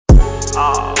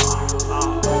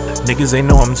Niggas ain't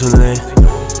know I'm too lit.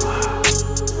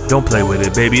 Don't play with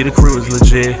it, baby, the crew is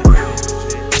legit.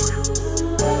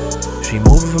 She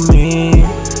moving for me,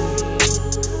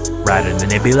 riding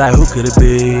and they be like, who could it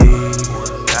be?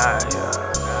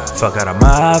 Fuck out of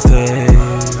my face,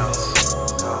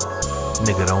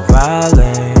 nigga don't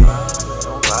violate.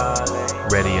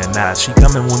 Ready or not, she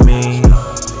coming with me.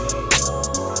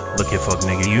 Look here, fuck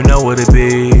nigga, you know what it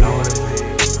be.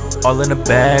 All in the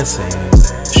bad scene,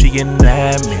 she getting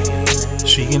at me,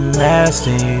 she getting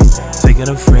nasty, taking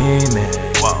a free man.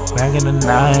 Back in the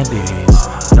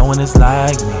 90s, no one is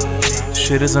like me.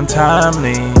 Shit is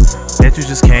untimely that you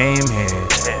just came here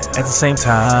at the same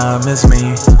time as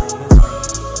me.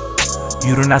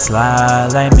 You do not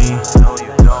slide like me.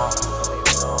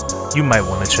 You might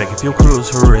wanna check if your crew's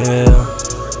for real.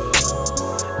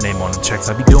 Name on the checks,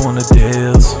 I be doing the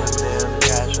deals.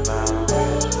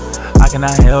 I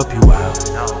cannot help you out.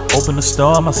 Open the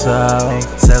store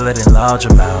myself, sell it in large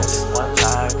amounts.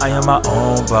 I am my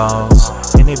own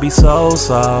boss, and it be so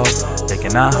soft, they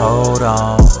cannot hold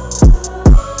on.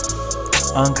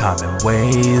 Uncommon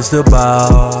ways to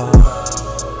ball.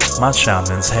 My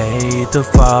shamans hate to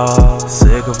fall.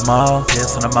 Sick of them all,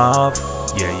 pissing them off.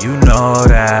 Yeah, you know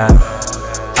that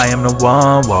I am the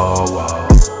one, whoa, whoa.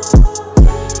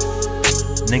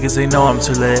 Niggas, they know I'm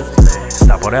too lit.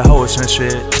 Stop all that hoish and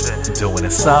shit. Doing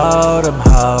it so them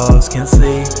hoes can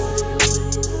see.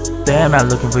 They're not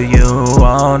looking for you,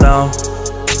 oh no.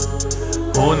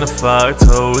 Who in the fuck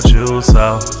told you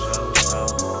so?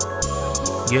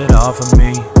 Get off of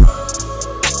me.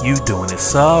 You doing it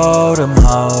so them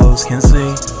hoes can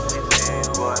see.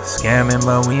 Scamming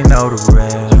but we know the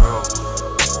real.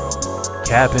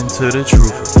 Capping to the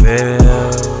truth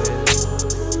revealed.